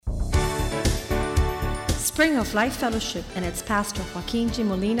Spring of Life Fellowship and its pastor Joaquin G.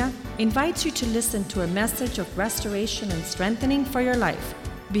 Molina invites you to listen to a message of restoration and strengthening for your life.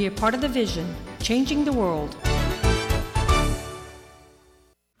 Be a part of the vision, changing the world.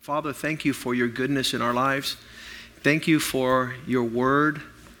 Father, thank you for your goodness in our lives. Thank you for your word.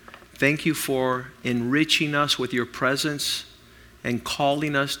 Thank you for enriching us with your presence and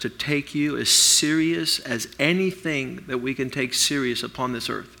calling us to take you as serious as anything that we can take serious upon this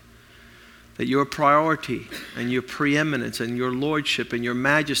earth. That your priority and your preeminence and your lordship and your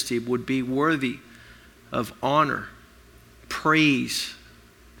majesty would be worthy of honor, praise,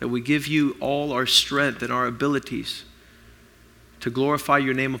 that we give you all our strength and our abilities to glorify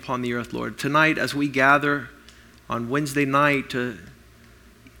your name upon the earth, Lord. Tonight, as we gather on Wednesday night to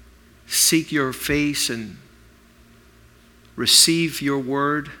seek your face and receive your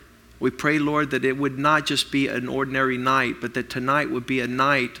word, we pray, Lord, that it would not just be an ordinary night, but that tonight would be a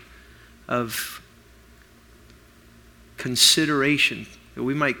night of consideration, that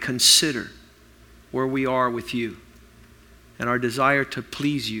we might consider where we are with you and our desire to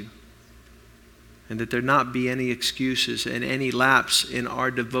please you, and that there not be any excuses and any lapse in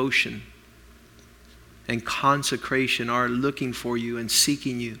our devotion and consecration, our looking for you and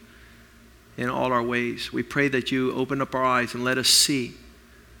seeking you in all our ways. We pray that you open up our eyes and let us see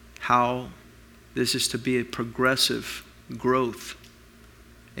how this is to be a progressive growth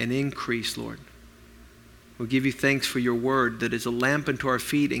and increase, Lord. We'll give you thanks for your word that is a lamp unto our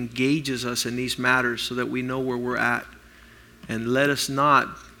feet, engages us in these matters so that we know where we're at. And let us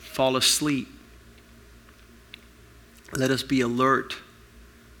not fall asleep. Let us be alert,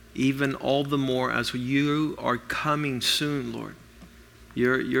 even all the more as you are coming soon, Lord.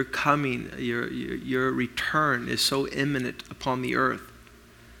 Your coming, your return is so imminent upon the earth.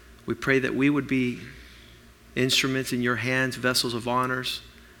 We pray that we would be instruments in your hands, vessels of honors,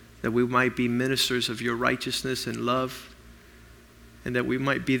 that we might be ministers of your righteousness and love, and that we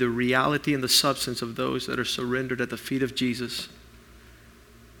might be the reality and the substance of those that are surrendered at the feet of Jesus.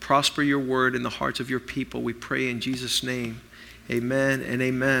 Prosper your word in the hearts of your people, we pray in Jesus' name. Amen and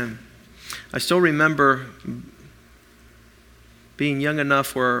amen. I still remember being young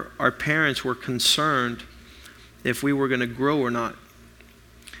enough where our parents were concerned if we were going to grow or not.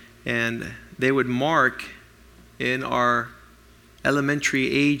 And they would mark in our elementary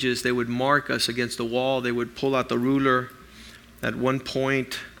ages, they would mark us against the wall. They would pull out the ruler. At one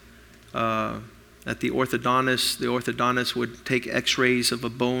point, at the orthodontist would take x-rays of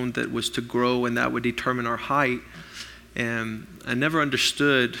a bone that was to grow, and that would determine our height. And I never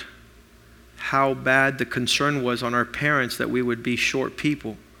understood how bad the concern was on our parents that we would be short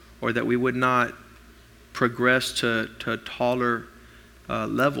people, or that we would not progress to taller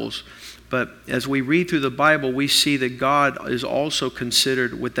levels. But as we read through the Bible, we see that God is also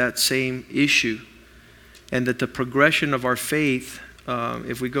considered with that same issue, and that the progression of our faith,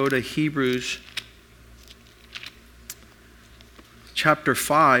 if we go to Hebrews chapter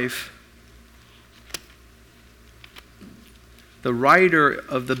 5, the writer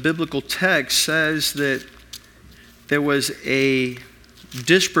of the biblical text says that there was a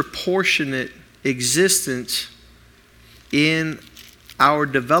disproportionate existence in our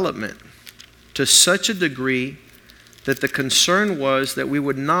development, to such a degree that the concern was that we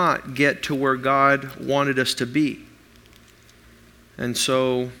would not get to where God wanted us to be. And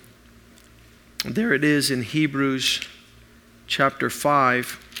so there it is in Hebrews chapter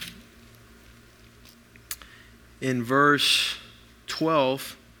 5, in verse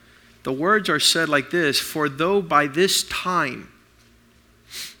 12. The words are said like this: "For though by this time,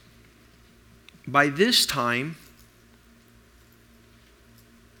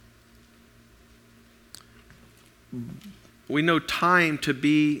 we know time to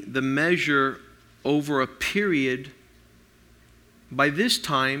be the measure over a period. By this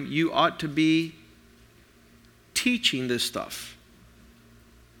time, you ought to be teaching this stuff.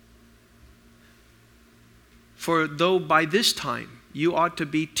 For though by this time, you ought to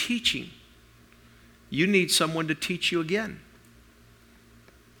be teaching, you need someone to teach you again."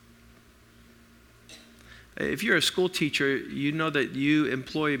 If you're a school teacher, you know that you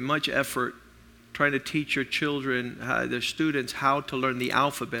employ much effort trying to teach your children, their students, how to learn the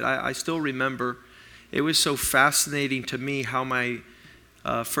alphabet. I still remember, it was so fascinating to me how my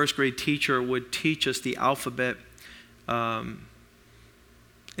first grade teacher would teach us the alphabet. And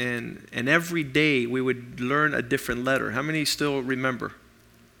every day we would learn a different letter. How many still remember?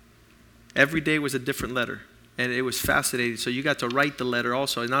 Every day was a different letter. And it was fascinating. So you got to write the letter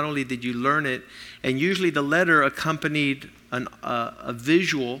also. Not only did you learn it, and usually the letter accompanied a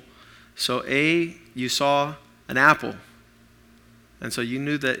visual. So A, you saw an apple. And so you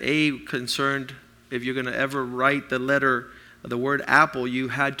knew that A concerned if you're going to ever write the word apple, you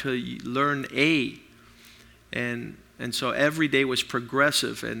had to learn A. And so every day was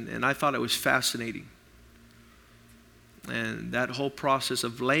progressive, and I thought it was fascinating. And that whole process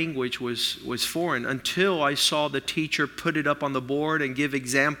of language was foreign until I saw the teacher put it up on the board and give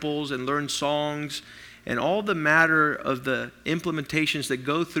examples and learn songs and all the matter of the implementations that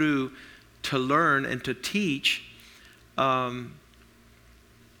go through to learn and to teach. To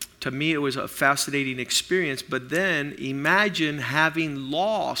me, it was a fascinating experience. But then imagine having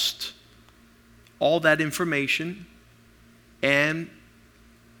lost all that information and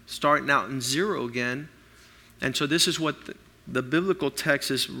starting out in zero again. And so this is what the biblical text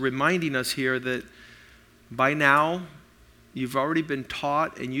is reminding us here, that by now you've already been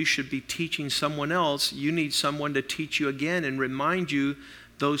taught and you should be teaching someone else. You need someone to teach you again and remind you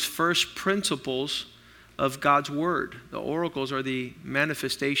those first principles of God's word. The oracles are the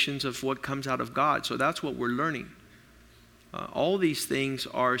manifestations of what comes out of God. So that's what we're learning. All these things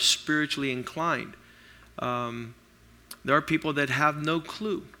are spiritually inclined. There are people that have no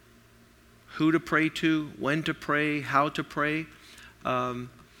clue who to pray to, when to pray, how to pray.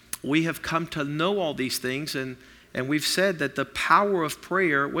 We have come to know all these things, and we've said that the power of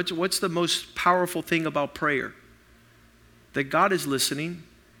prayer, what's the most powerful thing about prayer? That God is listening,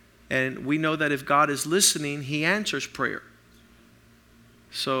 and we know that if God is listening, He answers prayer.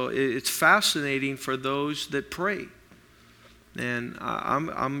 So it's fascinating for those that pray. And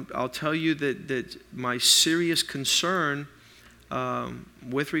I'll tell you that my serious concern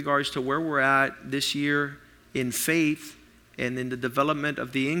with regards to where we're at this year in faith and in the development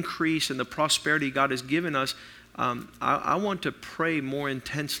of the increase and the prosperity God has given us, I want to pray more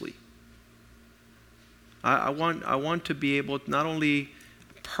intensely. I want to be able to not only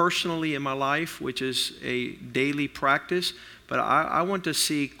personally in my life, which is a daily practice, but I want to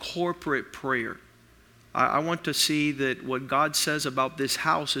see corporate prayer. I want to see that what God says about this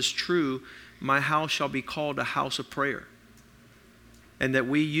house is true. My house shall be called a house of prayer. And that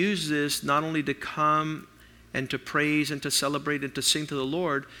we use this not only to come and to praise and to celebrate and to sing to the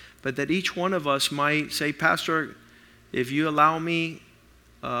Lord, but that each one of us might say, Pastor, if you allow me,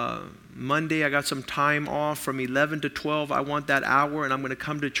 Monday I got some time off from 11 to 12. I want that hour, and I'm going to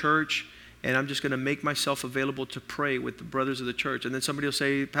come to church, and I'm just going to make myself available to pray with the brothers of the church. And then somebody will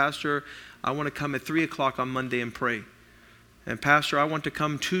say, Pastor, I want to come at 3 o'clock on Monday and pray. And Pastor, I want to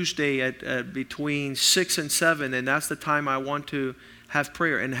come Tuesday at between 6 and 7, and that's the time I want to have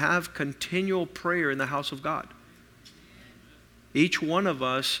prayer, and have continual prayer in the house of God. Each one of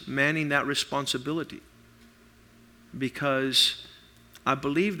us manning that responsibility, because I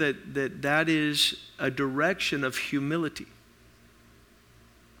believe that is a direction of humility.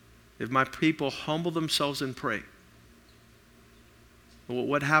 If my people humble themselves and pray, well,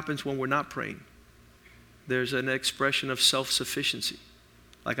 what happens when we're not praying? There's an expression of self-sufficiency.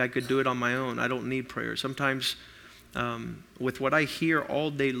 Like I could do it on my own. I don't need prayer. Sometimes with what I hear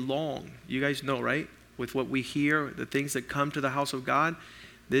all day long, you guys know, right? With what we hear, the things that come to the house of God,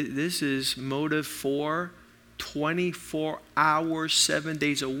 this is motive for 24 hours, 7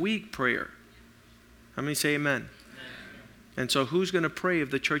 days a week prayer. How many say amen? And so who's going to pray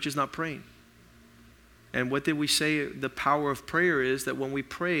if the church is not praying? And what did we say the power of prayer is? That when we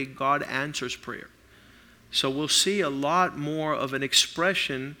pray, God answers prayer. So we'll see a lot more of an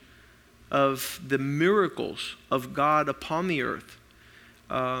expression of the miracles of God upon the earth.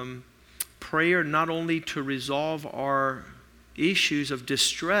 Prayer not only to resolve our issues of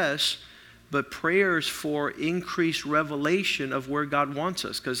distress, but prayers for increased revelation of where God wants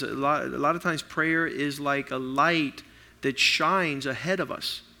us. Because a lot of times prayer is like a light that shines ahead of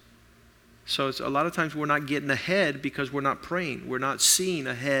us. So a lot of times we're not getting ahead because we're not praying. We're not seeing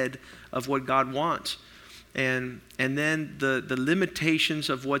ahead of what God wants. And then the limitations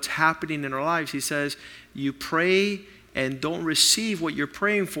of what's happening in our lives. He says, you pray and don't receive what you're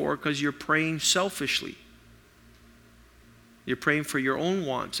praying for because you're praying selfishly. You're praying for your own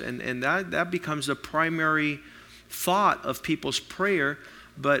wants. And that becomes the primary thought of people's prayer.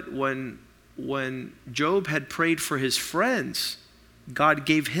 But when Job had prayed for his friends, God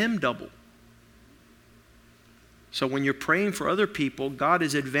gave him double. So when you're praying for other people, God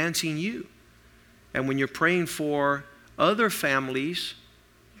is advancing you. And when you're praying for other families,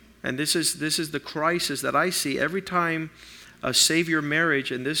 and this is the crisis that I see every time a Save Your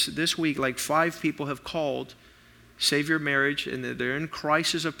Marriage, and this week like 5 people have called Save Your Marriage, and they're in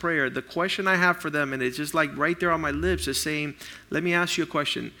crisis of prayer. The question I have for them, and it's just like right there on my lips, is saying, let me ask you a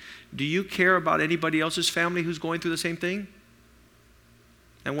question. Do you care about anybody else's family who's going through the same thing?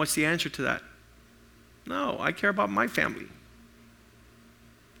 And what's the answer to that? No, I care about my family.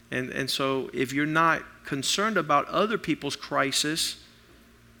 And so if you're not concerned about other people's crisis,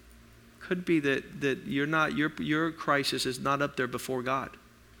 could be that you're not, your crisis is not up there before God.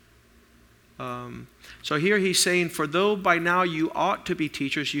 So here he's saying, for though by now you ought to be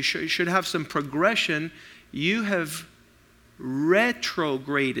teachers, you should have some progression, you have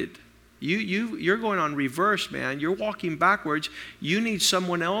retrograded. You're going on reverse, man. You're walking backwards. You need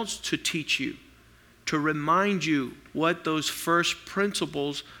someone else to teach you, to remind you what those first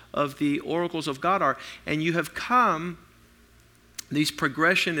principles of the oracles of God are. And you have come, this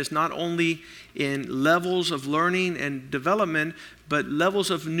progression is not only in levels of learning and development, but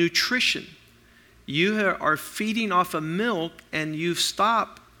levels of nutrition. You are feeding off of milk, and you've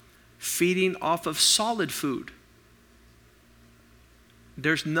stopped feeding off of solid food.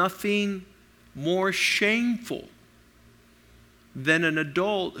 There's nothing more shameful than an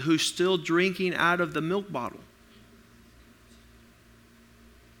adult who's still drinking out of the milk bottle.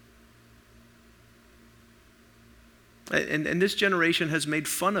 And this generation has made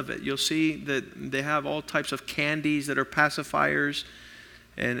fun of it. You'll see that they have all types of candies that are pacifiers,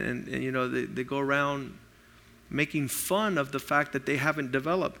 and you know, they go around making fun of the fact that they haven't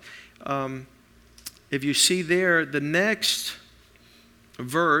developed. If you see there, the next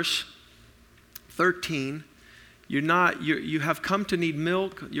verse 13, you have come to need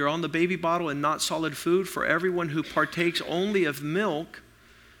milk. You're on the baby bottle and not solid food. For everyone who partakes only of milk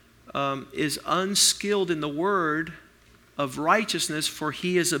is unskilled in the word of righteousness, for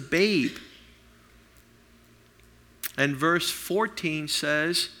he is a babe. And verse 14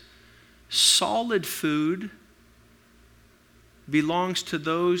 says, solid food belongs to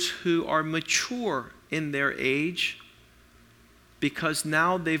those who are mature in their age, because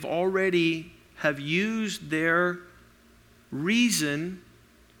now they've already have used their reason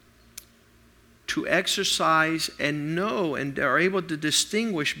to exercise and know, and are able to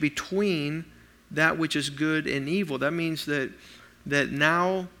distinguish between that which is good and evil. That means that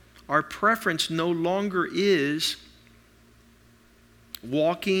now our preference no longer is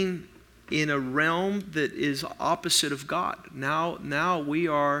walking in a realm that is opposite of God. Now we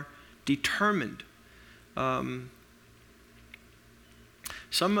are determined. Some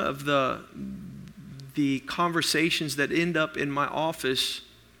of the conversations that end up in my office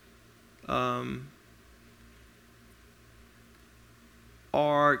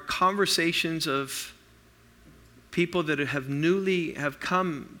are conversations of people that have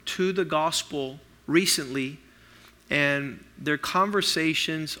come to the gospel recently, and their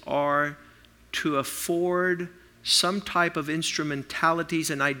conversations are to afford some type of instrumentalities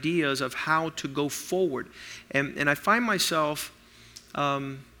and ideas of how to go forward. And I find myself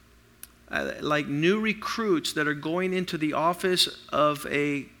like new recruits that are going into the office of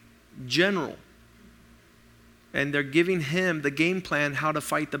a general, and they're giving him the game plan how to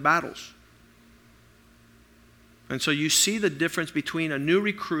fight the battles. And so you see the difference between a new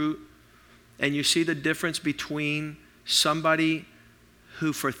recruit, and you see the difference between somebody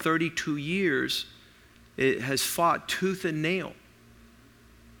who for 32 years has fought tooth and nail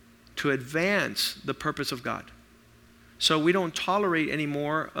to advance the purpose of God. So we don't tolerate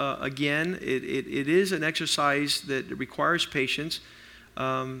anymore. Again, it is an exercise that requires patience.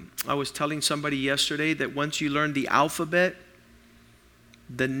 I was telling somebody yesterday that once you learn the alphabet,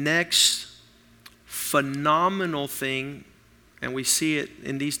 the next phenomenal thing, and we see it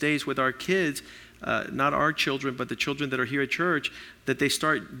in these days with our kids, not our children, but the children that are here at church, that they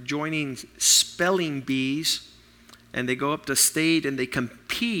start joining spelling bees, and they go up to state and they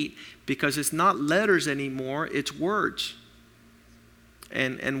compete, because it's not letters anymore, it's words.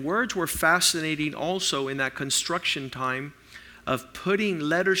 And words were fascinating also in that construction time of putting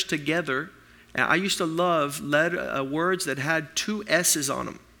letters together. And I used to love words that had two S's on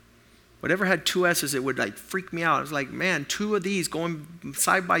them. Whatever had two S's, it would like freak me out. I was like, man, two of these going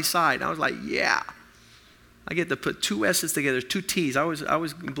side by side. I was like, yeah, I get to put two S's together, two T's. I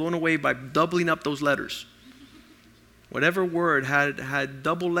was blown away by doubling up those letters. Whatever word had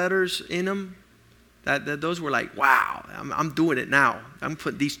double letters in them, those were like, wow, I'm doing it now. I'm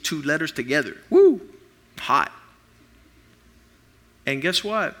putting these two letters together. Woo, hot. And guess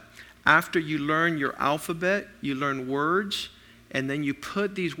what? After you learn your alphabet, you learn words, and then you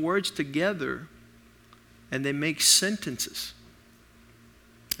put these words together, and they make sentences.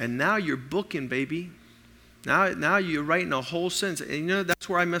 And now you're booking, baby. Now you're writing a whole sentence. And you know, that's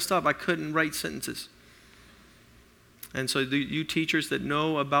where I messed up. I couldn't write sentences. And so you teachers that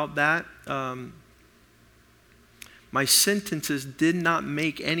know about that, my sentences did not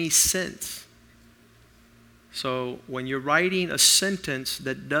make any sense. So when you're writing a sentence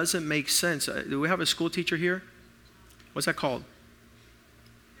that doesn't make sense, do we have a school teacher here? What's that called?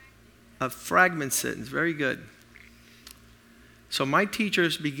 A fragment sentence. Very good. So my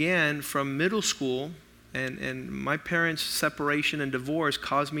teachers began from middle school, and my parents' separation and divorce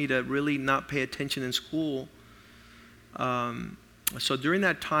caused me to really not pay attention in school. So during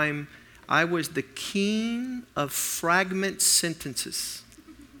that time, I was the king of fragment sentences.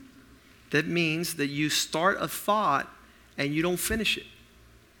 That means that you start a thought and you don't finish it.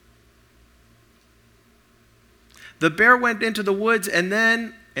 The bear went into the woods and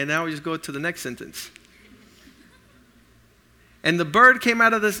now we just go to the next sentence. And the bird came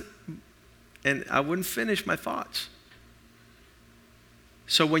out of this, and I wouldn't finish my thoughts.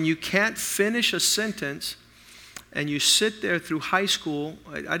 So when you can't finish a sentence and you sit there through high school,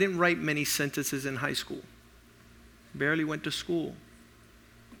 I didn't write many sentences in high school. Barely went to school.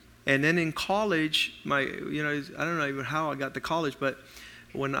 And then in college, I don't know even how I got to college, but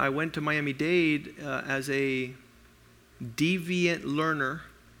when I went to Miami-Dade as a deviant learner,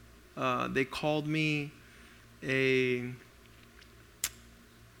 they called me it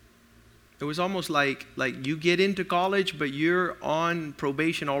was almost like you get into college, but you're on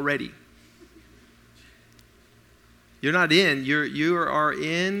probation already. You're not in. You are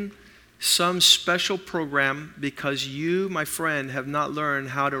in some special program because you, my friend, have not learned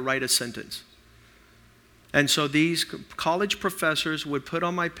how to write a sentence. And so these college professors would put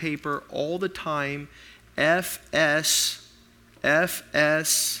on my paper all the time, FS,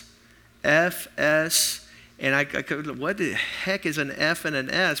 FS, FS. And I could, what the heck is an F and an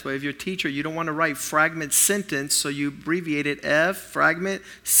S? But if you're a teacher, you don't want to write fragment sentence, so you abbreviate it F, fragment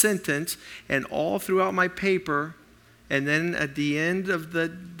sentence, and all throughout my paper. And then at the end of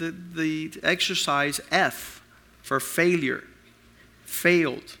the exercise, F for failure,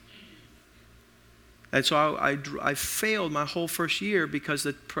 failed. And so I failed my whole first year because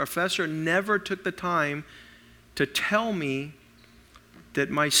the professor never took the time to tell me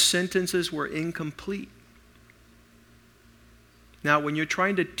that my sentences were incomplete. Now, when you're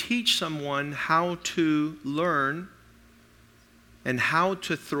trying to teach someone how to learn and how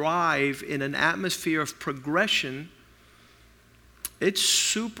to thrive in an atmosphere of progression, it's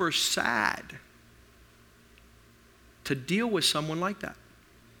super sad to deal with someone like that.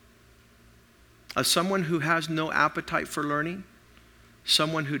 As someone who has no appetite for learning,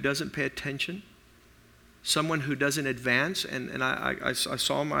 someone who doesn't pay attention, someone who doesn't advance. And I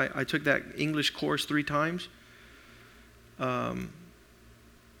took that English course 3 times. And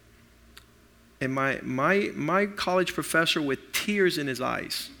my college professor, with tears in his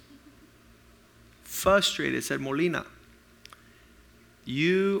eyes, frustrated, said, "Molina,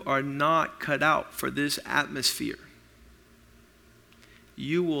 you are not cut out for this atmosphere.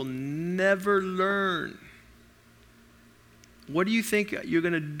 You will never learn. What do you think you're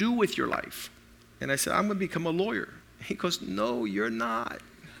going to do with your life?" And I said, "I'm going to become a lawyer." He goes, "No, you're not.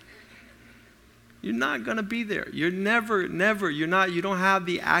 You're not going to be there. You're never, you're not, you don't have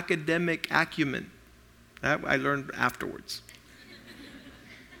the academic acumen." That I learned afterwards.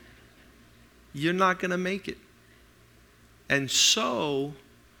 You're not going to make it. And so,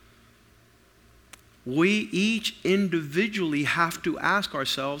 we each individually have to ask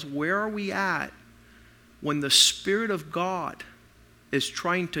ourselves, where are we at when the Spirit of God is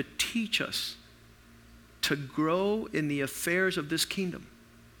trying to teach us to grow in the affairs of this kingdom?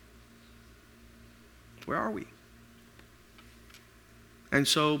 Where are we? And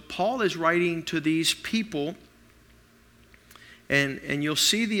so Paul is writing to these people, and you'll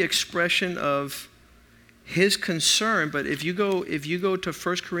see the expression of his concern. But if you go to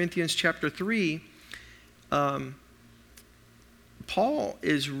 1 Corinthians chapter 3, Paul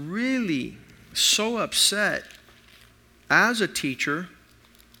is really so upset as a teacher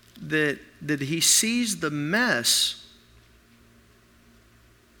that he sees the mess.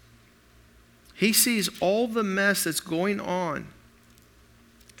 He sees all the mess that's going on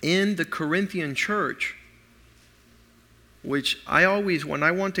in the Corinthian church, which I always, when I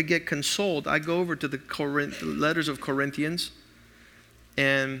want to get consoled, I go over to the letters of Corinthians,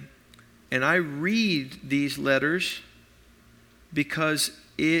 and I read these letters because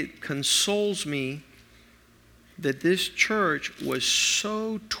it consoles me that this church was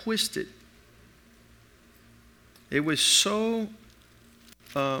so twisted. It was so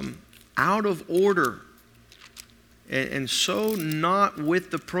out of order and so not with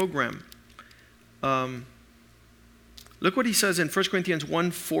the program. Look what he says in 1 Corinthians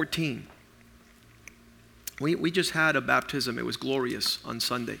 1:14. We just had a baptism. It was glorious on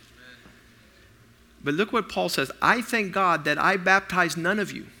Sunday. But look what Paul says. "I thank God that I baptized none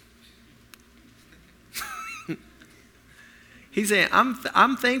of you." He's saying,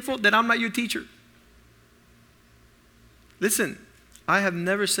 I'm thankful that I'm not your teacher. Listen, I have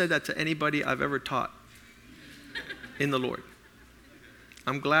never said that to anybody I've ever taught in the Lord.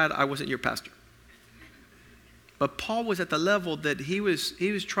 I'm glad I wasn't your pastor. But Paul was at the level that he was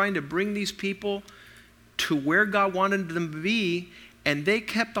trying to bring these people to where God wanted them to be, and they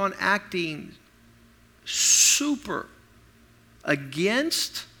kept on acting super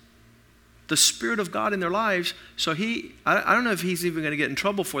against the Spirit of God in their lives. So I don't know if he's even going to get in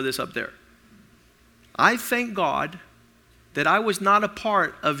trouble for this up there. I thank God that I was not a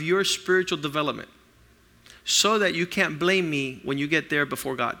part of your spiritual development, so that you can't blame me when you get there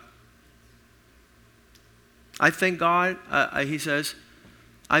before God. I thank God, he says,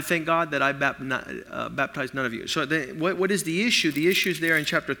 I thank God that I baptized none of you. So what is the issue? The issue is there in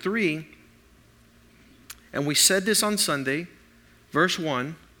chapter 3. And we said this on Sunday, verse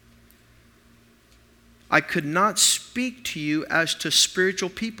 1. I could not speak to you as to spiritual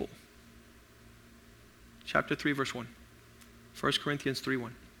people. Chapter 3, verse 1. 1 Corinthians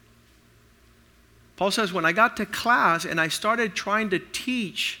 3:1. Paul says, when I got to class and I started trying to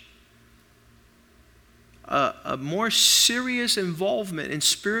teach a more serious involvement in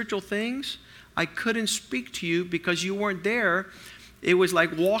spiritual things, I couldn't speak to you because you weren't there. It was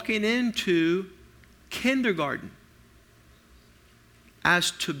like walking into kindergarten as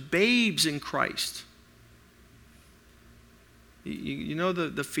to babes in Christ. You know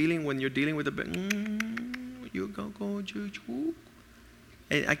the feeling when you're dealing with a baby. You go,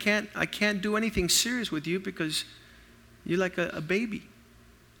 and I can't do anything serious with you because you're like a baby.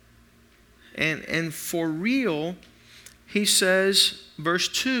 And for real, he says, verse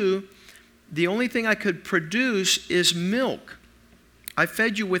 2, the only thing I could produce is milk. I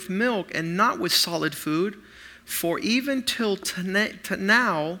fed you with milk and not with solid food, for even till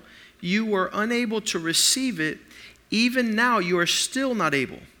now you were unable to receive it. Even now you are still not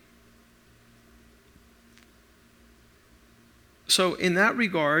able. So in that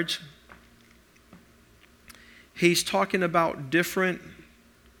regard, he's talking about different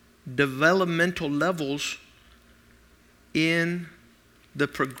developmental levels in the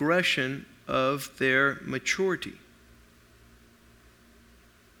progression of their maturity.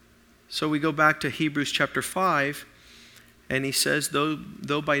 So we go back to Hebrews chapter 5, and he says,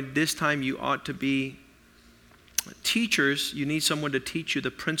 though by this time you ought to be teachers, you need someone to teach you the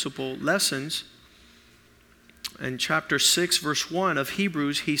principal lessons. In chapter 6, verse 1 of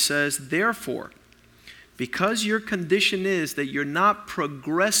Hebrews, he says, therefore, because your condition is that you're not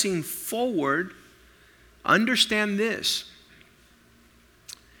progressing forward, understand this,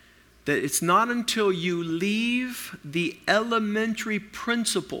 that it's not until you leave the elementary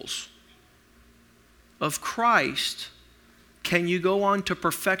principles of Christ can you go on to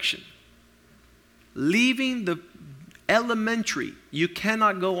perfection. Leaving the elementary, you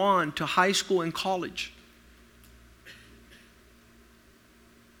cannot go on to high school and college.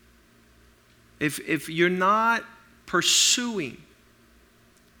 If you're not pursuing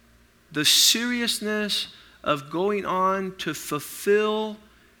the seriousness of going on to fulfill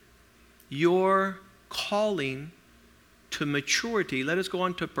your calling to maturity, let us go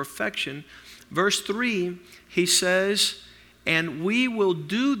on to perfection. Verse 3, he says, and we will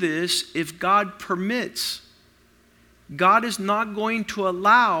do this if God permits. God is not going to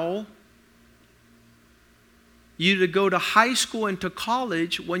allow you to go to high school and to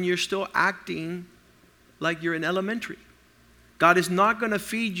college when you're still acting like you're in elementary. God is not going to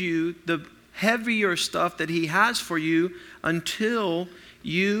feed you the heavier stuff that he has for you until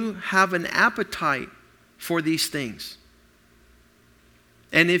you have an appetite for these things.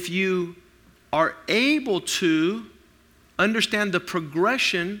 And if you are able to understand the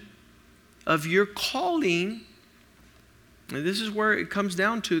progression of your calling, and this is where it comes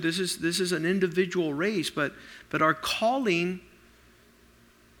down to, this is an individual race, but our calling,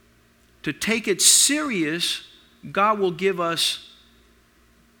 to take it serious, God will give us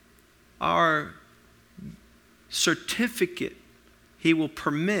our certificate. He will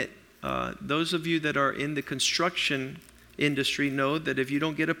permit. Those of you that are in the construction industry know that if you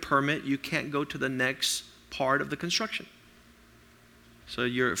don't get a permit, you can't go to the next part of the construction. So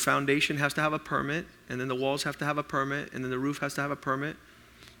your foundation has to have a permit, and then the walls have to have a permit, and then the roof has to have a permit.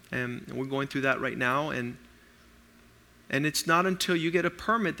 And we're going through that right now. And it's not until you get a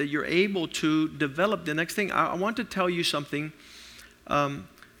permit that you're able to develop the next thing. I want to tell you something.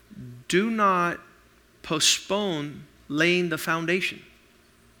 Do not postpone laying the foundation.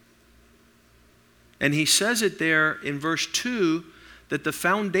 And he says it there in verse 2, that the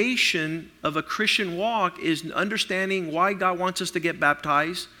foundation of a Christian walk is understanding why God wants us to get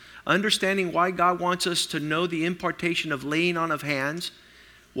baptized, understanding why God wants us to know the impartation of laying on of hands,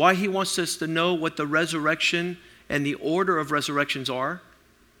 why he wants us to know what the resurrection and the order of resurrections are,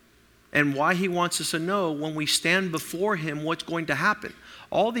 and why he wants us to know when we stand before him what's going to happen.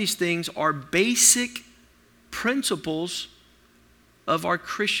 All these things are basic principles of our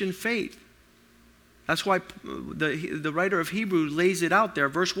Christian faith. That's why the writer of Hebrews lays it out there.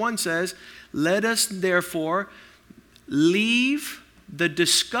 Verse 1 says, let us therefore leave the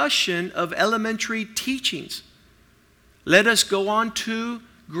discussion of elementary teachings. Let us go on to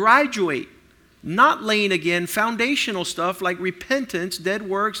graduate, not laying again foundational stuff like repentance, dead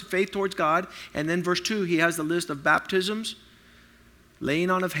works, faith towards God. And then verse 2, he has the list of baptisms, laying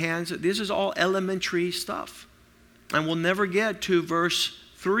on of hands. This is all elementary stuff. And we'll never get to verse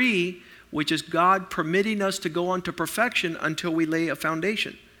 3, which is God permitting us to go on to perfection until we lay a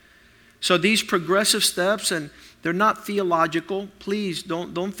foundation. So these progressive steps, and they're not theological. Please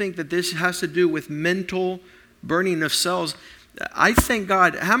don't think that this has to do with mental burning of cells. I thank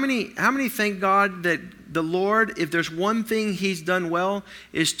God. How many thank God that the Lord, if there's one thing he's done well,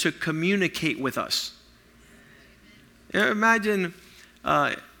 is to communicate with us. Imagine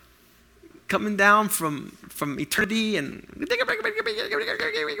coming down from eternity and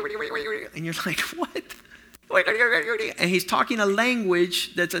you're like, what? And he's talking a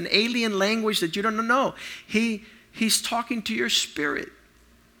language that's an alien language that you don't know. He's talking to your spirit.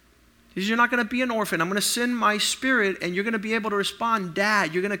 He says, you're not going to be an orphan. I'm going to send my spirit and you're going to be able to respond,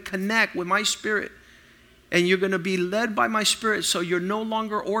 Dad. You're going to connect with my spirit. And you're going to be led by my spirit, so you're no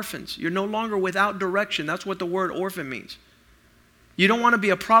longer orphans. You're no longer without direction. That's what the word orphan means. You don't want to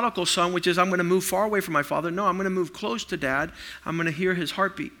be a prodigal son, which is I'm going to move far away from my father. No, I'm going to move close to Dad. I'm going to hear his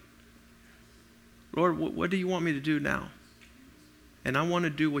heartbeat. Lord, what do you want me to do now? And I want to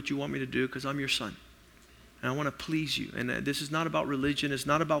do what you want me to do because I'm your son. And I want to please you. And this is not about religion. It's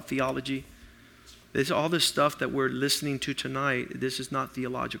not about theology. All this stuff that we're listening to tonight, this is not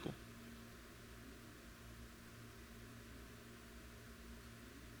theological.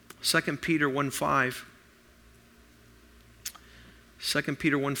 Second Peter 1:5. 2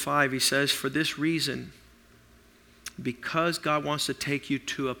 Peter 1:5, he says, for this reason, because God wants to take you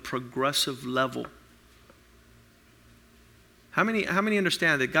to a progressive level. How many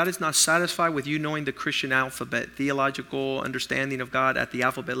understand that God is not satisfied with you knowing the Christian alphabet, theological understanding of God at the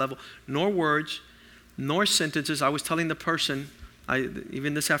alphabet level, nor words, nor sentences? I was telling the person,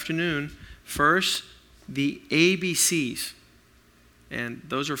 even this afternoon, first, the ABCs. And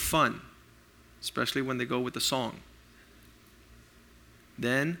those are fun, especially when they go with the song.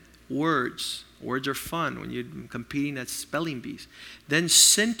 Then words. Words are fun when you're competing at spelling bees. Then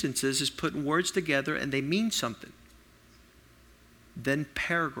sentences is putting words together and they mean something. Then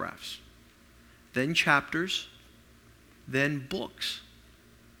paragraphs. Then chapters. Then books.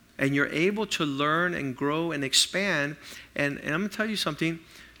 And you're able to learn and grow and expand. And I'm going to tell you something.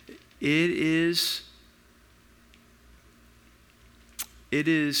 It is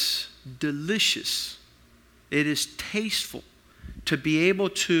delicious. It is tasteful to be able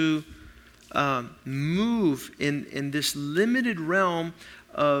to move in this limited realm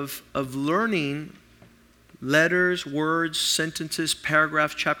of learning letters, words, sentences,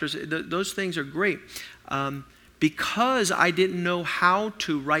 paragraphs, chapters. Those things are great. Because I didn't know how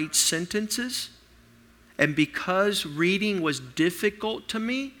to write sentences, and because reading was difficult to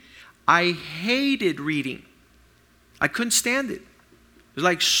me, I hated reading. I couldn't stand it.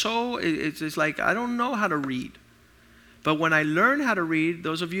 It's like I don't know how to read. But when I learned how to read,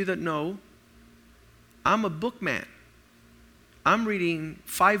 those of you that know, I'm a book man. I'm reading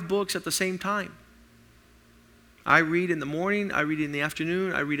 5 books at the same time. I read in the morning, I read in the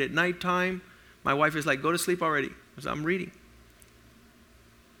afternoon, I read at nighttime. My wife is like, go to sleep already. So I'm reading.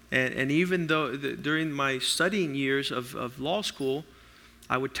 And even though during my studying years of law school,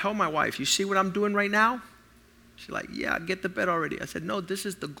 I would tell my wife, you see what I'm doing right now? She's like, yeah, get to bed already. I said, no, this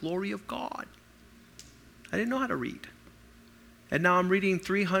is the glory of God. I didn't know how to read. And now I'm reading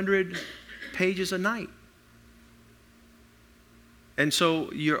 300 pages a night. And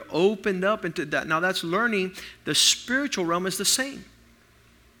so you're opened up into that. Now that's learning. The spiritual realm is the same.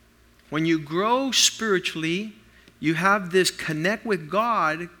 When you grow spiritually, you have this connect with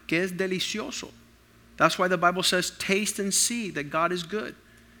God, que es delicioso. That's why the Bible says, taste and see that God is good.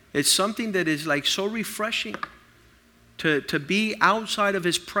 It's something that is like so refreshing to be outside of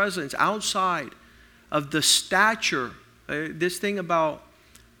his presence, outside of the stature. This thing about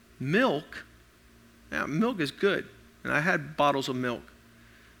milk, milk is good. And I had bottles of milk.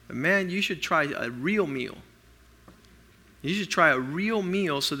 But man, you should try a real meal. You should try a real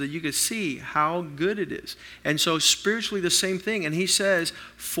meal so that you can see how good it is. And so spiritually the same thing. And he says,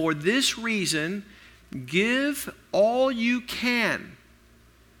 for this reason, give all you can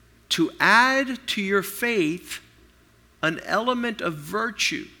to add to your faith an element of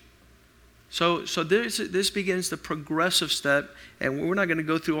virtue. So this begins the progressive step, and we're not going to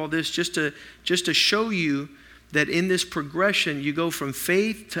go through all this just to show you that in this progression you go from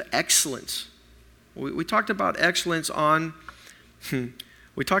faith to excellence. We talked about excellence on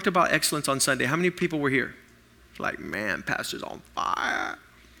Sunday. How many people were here? Like, man, pastor's on fire.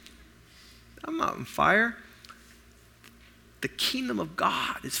 I'm not on fire. The kingdom of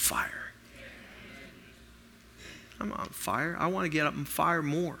God is fire. I'm not on fire. I want to get up and fire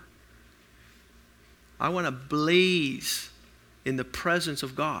more. I want to blaze in the presence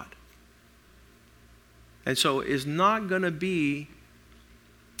of God. And so it's not going to be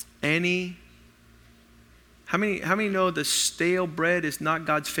any... How many know the stale bread is not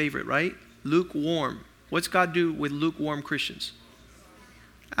God's favorite, right? Lukewarm. What's God do with lukewarm Christians?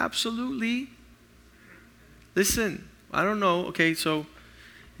 Absolutely. Listen, I don't know. Okay, so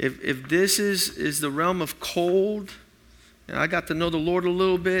if this is the realm of cold, and I got to know the Lord a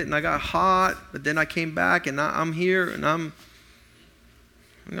little bit, and I got hot, but then I came back, and I'm here, and I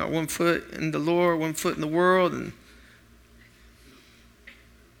got 1 foot in the Lord, 1 foot in the world, and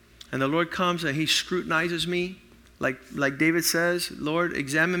the Lord comes and he scrutinizes me, like David says, Lord,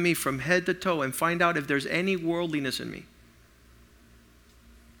 examine me from head to toe and find out if there's any worldliness in me.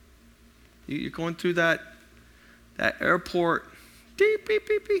 You're going through that airport. Beep, beep,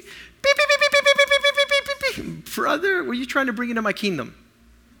 beep, beep. Beep, beep, beep, beep, beep, beep, beep, beep, beep, beep. Brother, what are you trying to bring into my kingdom?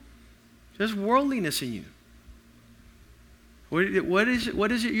 There's worldliness in you. What is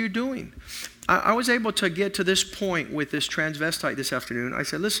it you're doing? I was able to get to this point with this transvestite this afternoon. I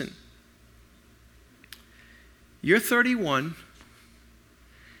said, listen, you're 31,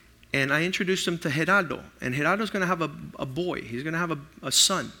 and I introduced him to Gerardo, and Gerardo's going to have a boy. He's going to have a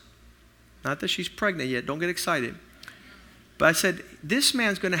son. Not that she's pregnant yet. Don't get excited. But I said, this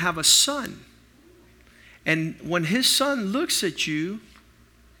man's going to have a son. And when his son looks at you,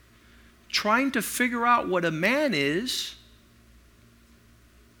 trying to figure out what a man is,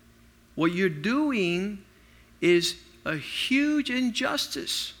 what you're doing is a huge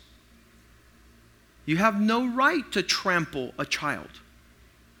injustice. You have no right to trample a child.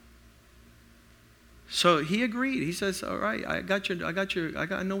 So he agreed. He says, all right, I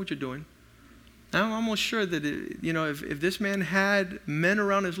know what you're doing. I'm almost sure that if this man had men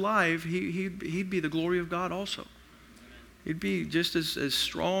around his life, he'd be the glory of God also. He'd be just as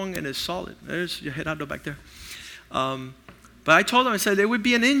strong and as solid. There's your Gerardo back there. But I told him, I said, it would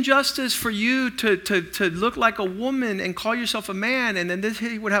be an injustice for you to look like a woman and call yourself a man, and then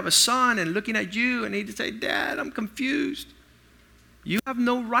he would have a son and looking at you, and he'd say, Dad, I'm confused. You have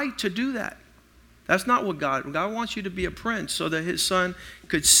no right to do that. That's not what God wants you to be a prince so that his son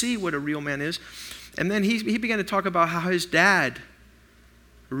could see what a real man is. And then he began to talk about how his dad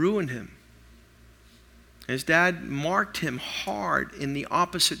ruined him. His dad marked him hard in the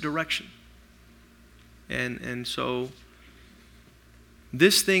opposite direction. And so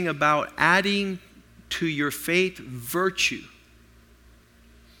this thing about adding to your faith virtue,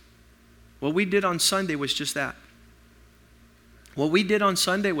 what we did on Sunday was just that. What we did on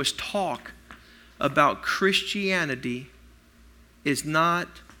Sunday was talk about Christianity is not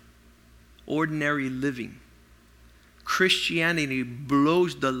ordinary living. Christianity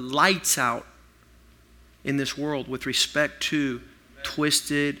blows the lights out in this world with respect to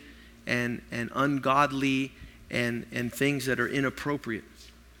twisted and ungodly and things that are inappropriate.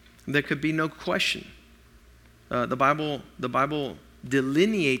 There could be no question. The Bible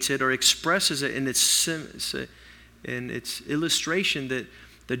delineates it or expresses it in its illustration that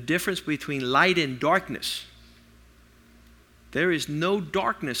the difference between light and darkness. There is no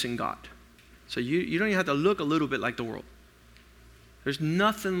darkness in God. So you don't even have to look a little bit like the world. There's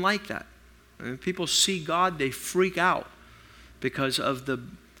nothing like that. When people see God, they freak out because of the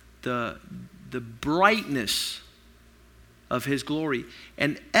brightness of His glory.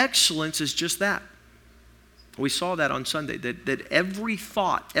 And excellence is just that. We saw that on Sunday, that every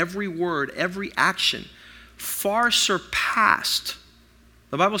thought, every word, every action far surpassed.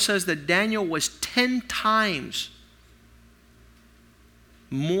 The Bible says that Daniel was 10 times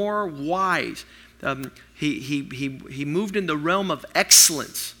more wise. He moved in the realm of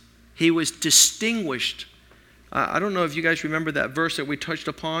excellence. He was distinguished. I don't know if you guys remember that verse that we touched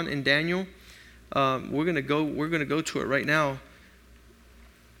upon in Daniel. We're gonna go to it right now.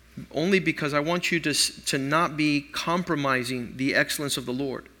 Only because I want you to not be compromising the excellence of the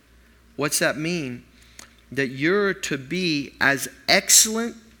Lord. What's that mean? That you're to be as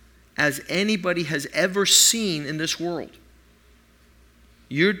excellent as anybody has ever seen in this world.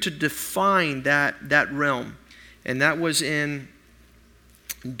 You're to define that realm. And that was in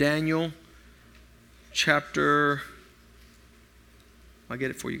Daniel chapter I'll get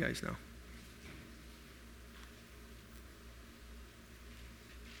it for you guys now.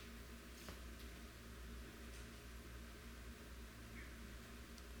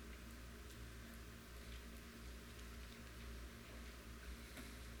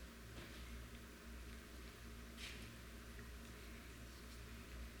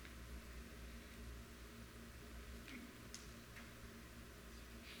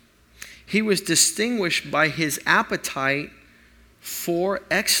 He was distinguished by his appetite for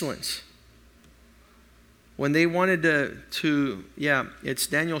excellence. When they wanted it's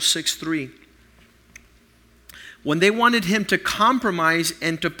Daniel 6:3. When they wanted him to compromise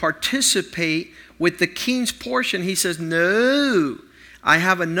and to participate with the king's portion, he says, no, I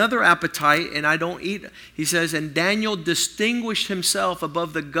have another appetite and I don't eat. He says, and Daniel distinguished himself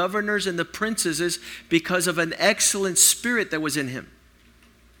above the governors and the princesses because of an excellent spirit that was in him.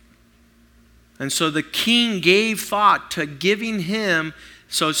 And so the king gave thought to giving him,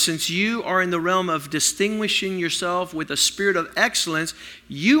 so since you are in the realm of distinguishing yourself with a spirit of excellence,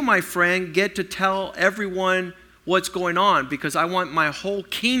 you, my friend, get to tell everyone what's going on, because I want my whole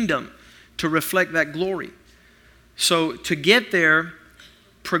kingdom to reflect that glory. So to get there,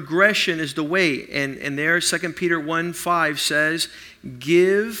 progression is the way. And there, 2 Peter 1:5 says,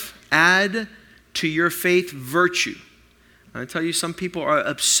 add to your faith virtue. I tell you, some people are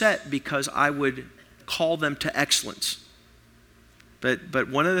upset because I would call them to excellence. But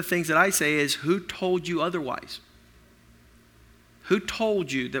one of the things that I say is, who told you otherwise? Who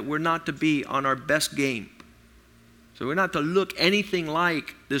told you that we're not to be on our best game? So we're not to look anything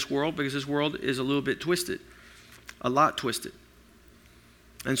like this world, because this world is a little bit twisted, a lot twisted.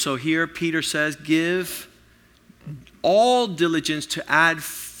 And so here Peter says, give all diligence to add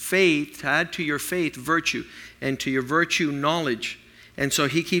faith, to add to your faith virtue, and to your virtue knowledge. And so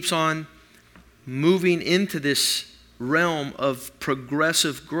he keeps on moving into this realm of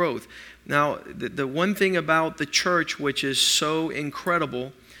progressive growth. Now, the one thing about the church which is so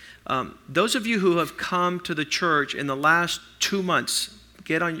incredible, those of you who have come to the church in the last 2 months,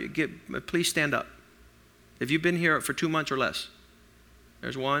 please stand up. If you've been here for 2 months or less.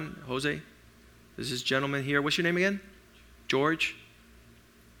 There's one, Jose. There's this gentleman here. What's your name again? George?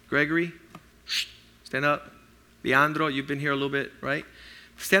 Gregory? Stand up. Leandro, you've been here a little bit, right?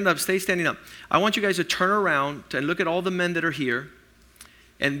 Stand up, stay standing up. I want you guys to turn around and look at all the men that are here.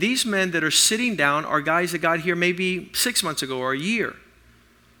 And these men that are sitting down are guys that got here maybe 6 months ago or a year.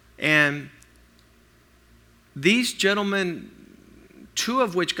 And these gentlemen, 2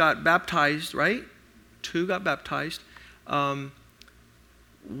 of which got baptized, right? 2 got baptized.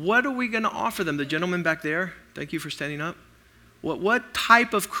 What are we going to offer them? The gentleman back there, thank you for standing up. What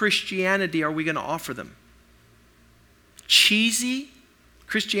type of Christianity are we going to offer them? Cheesy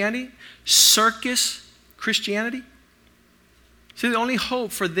Christianity? Circus Christianity? See, the only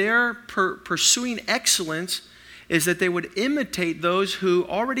hope for their pursuing excellence is that they would imitate those who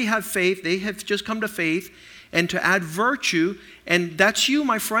already have faith. They have just come to faith, and to add virtue. And that's you,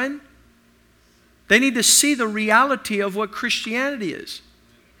 my friend. They need to see the reality of what Christianity is.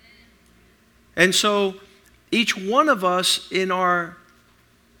 And so each one of us in our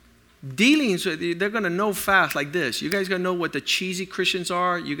dealings, they're going to know fast like this. You guys are going to know what the cheesy Christians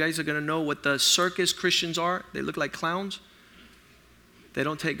are. You guys are going to know what the circus Christians are. They look like clowns. They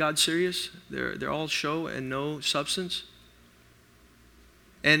don't take God serious. They're all show and no substance.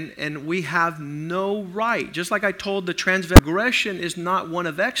 And we have no right. Just like I told the transgression is not one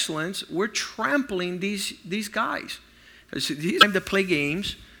of excellence, we're trampling these guys. They don't have time to play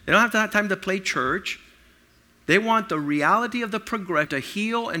games. They don't have time to play church. They want the reality of the progress to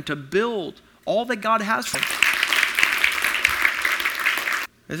heal and to build all that God has for them.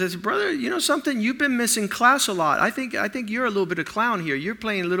 I says, brother, you know something? You've been missing class a lot. I think you're a little bit of clown here. You're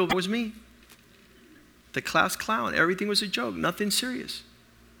playing a little. It was me. The class clown. Everything was a joke. Nothing serious.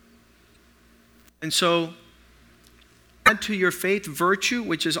 And so, add to your faith virtue,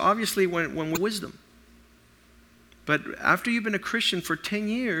 which is obviously when wisdom. But after you've been a Christian for 10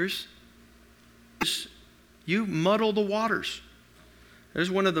 years, you muddle the waters.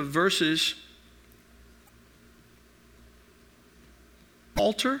 There's one of the verses.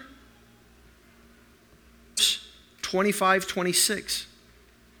 Altar 25-26.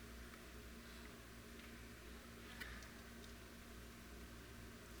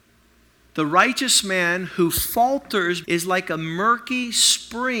 The righteous man who falters is like a murky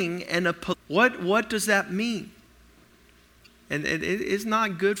spring and a what does that mean? And it is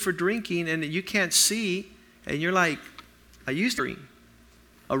not good for drinking, and you can't see, and you're like, I used to drink.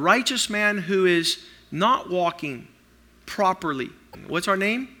 A righteous man who is not walking properly. What's our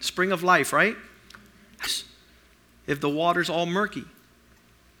name? Spring of life, right? If the water's all murky.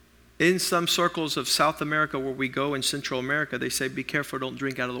 In some circles of South America where we go, in Central America, they say, be careful, don't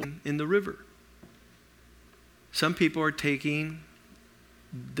drink out of in the river. Some people are taking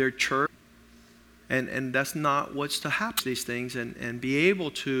their church, and that's not what's to happen, these things, and be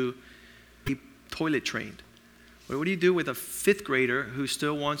able to be toilet trained. But what do you do with a 5th grader who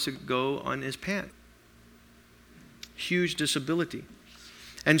still wants to go on his pants? Huge disability.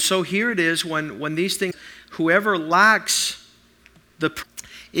 And so here it is when these things, whoever lacks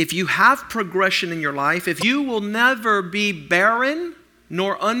if you have progression in your life, if you will never be barren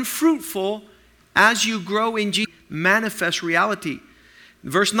nor unfruitful as you grow in Jesus, manifest reality.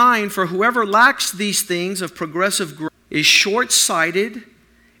 Verse 9, for whoever lacks these things of progressive growth is short-sighted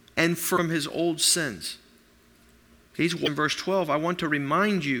and from his old sins. He's in verse 12, I want to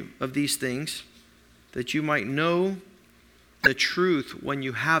remind you of these things that you might know the truth when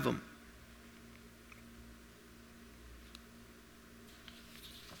you have them.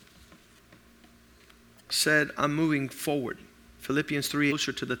 Said, I'm moving forward. Philippians 3,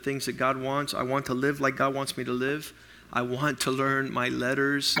 closer to the things that God wants. I want to live like God wants me to live. I want to learn my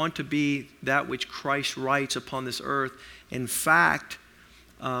letters. I want to be that which Christ writes upon this earth. In fact,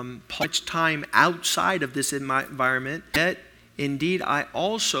 much time outside of this environment, yet indeed I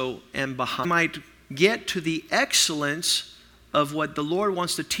also am behind. I might get to the excellence of what the Lord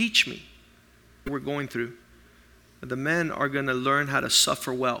wants to teach me. We're going through. The men are going to learn how to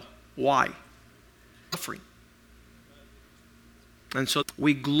suffer well. Why? Suffering. And so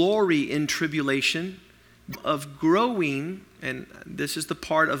we glory in tribulation, of growing, and this is the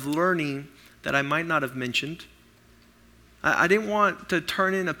part of learning that I might not have mentioned. I didn't want to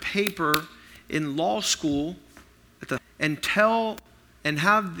turn in a paper in law school and tell and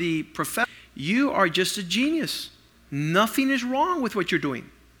have the professor, you are just a genius. Nothing is wrong with what you're doing.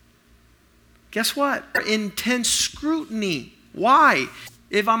 Guess what? Intense scrutiny. Why?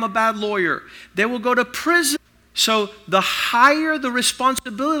 If I'm a bad lawyer, they will go to prison. So the higher the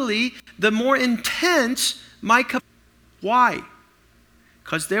responsibility, the more intense my capacity. Why?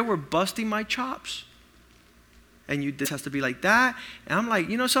 Because they were busting my chops. And this has to be like that. And I'm like,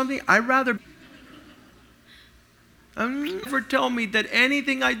 you know something? I'd rather never tell me that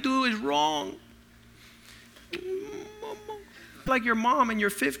anything I do is wrong. Like your mom and you're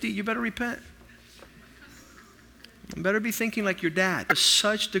 50, you better repent. You better be thinking like your dad. There's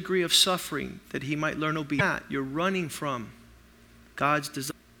such degree of suffering that he might learn obedience. You're running from God's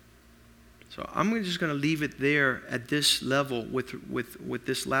desire. So I'm just going to leave it there at this level with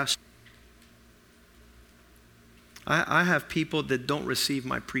this last. I have people that don't receive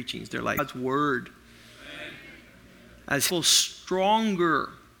my preachings. They're like, God's word. As people stronger.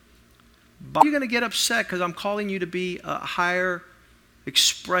 But you're going to get upset because I'm calling you to be a higher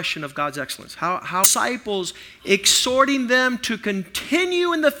expression of God's excellence. How disciples exhorting them to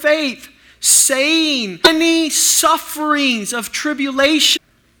continue in the faith, saying any sufferings of tribulation.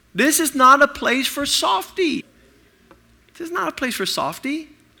 This is not a place for softy. This is not a place for softy.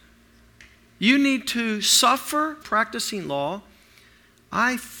 You need to suffer practicing law.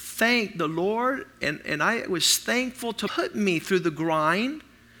 I thank the Lord, and I was thankful to put me through the grind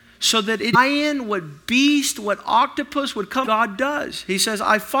so that lion, what beast, what octopus would come. God does. He says,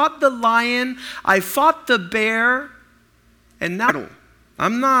 I fought the lion, I fought the bear, and now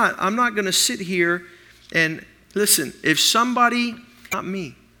I'm not going to sit here and listen. If somebody, not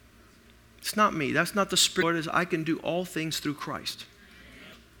me. It's not me. That's not the Spirit. Lord, is I can do all things through Christ.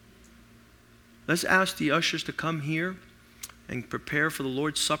 Let's ask the ushers to come here and prepare for the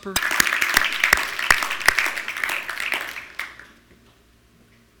Lord's Supper.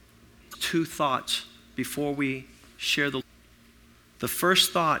 Two thoughts before we share the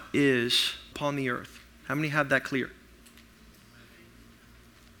first thought is upon the earth. How many have that clear?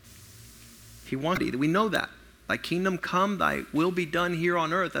 He wanted, we know that. Thy kingdom come, thy will be done here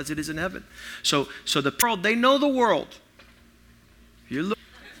on earth as it is in heaven. So the world, they know the world.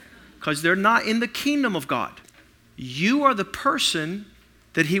 Because they're not in the kingdom of God. You are the person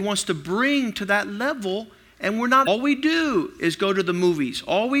that he wants to bring to that level. And we're not, all we do is go to the movies.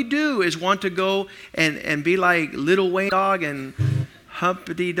 All we do is want to go and be like Little Wayne Dog and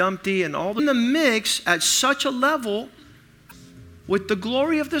Humpty Dumpty and all in the mix at such a level with the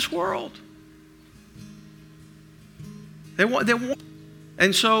glory of this world. They want,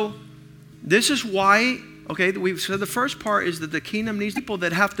 and so this is why, okay, we've said the first part is that the kingdom needs people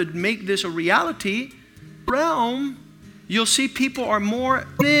that have to make this a reality. Realm, you'll see people are more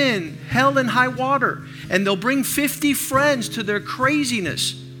in hell and high water, and they'll bring 50 friends to their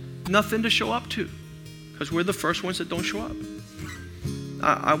craziness. Nothing to show up to, because we're the first ones that don't show up.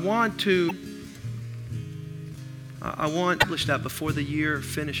 I want to I want to establish that before the year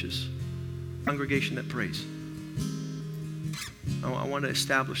finishes. Congregation that prays. I want to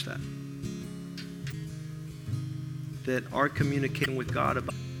establish that. That our communicating with God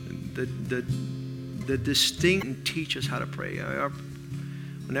about the distinct and teach us how to pray.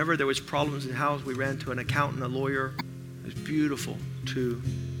 Whenever there was problems in the house, we ran to an accountant, a lawyer. It was beautiful to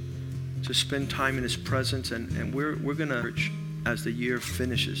spend time in His presence, and we're going to, as the year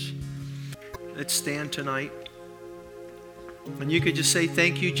finishes. Let's stand tonight. And you could just say,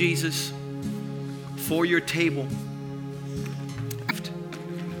 thank you, Jesus, for your table.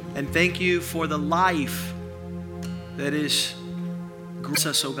 And thank you for the life that is grace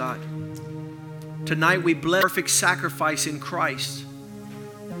us, oh God. Tonight we bless perfect sacrifice in Christ.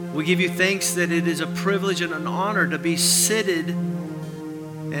 We give you thanks that it is a privilege and an honor to be seated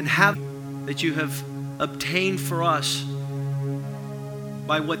and have that you have obtained for us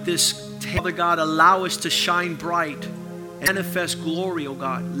by what this Father God, allow us to shine bright, manifest glory, oh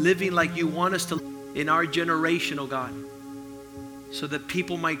God, living like you want us to in our generation, oh God, so that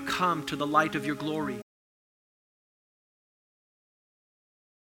people might come to the light of your glory.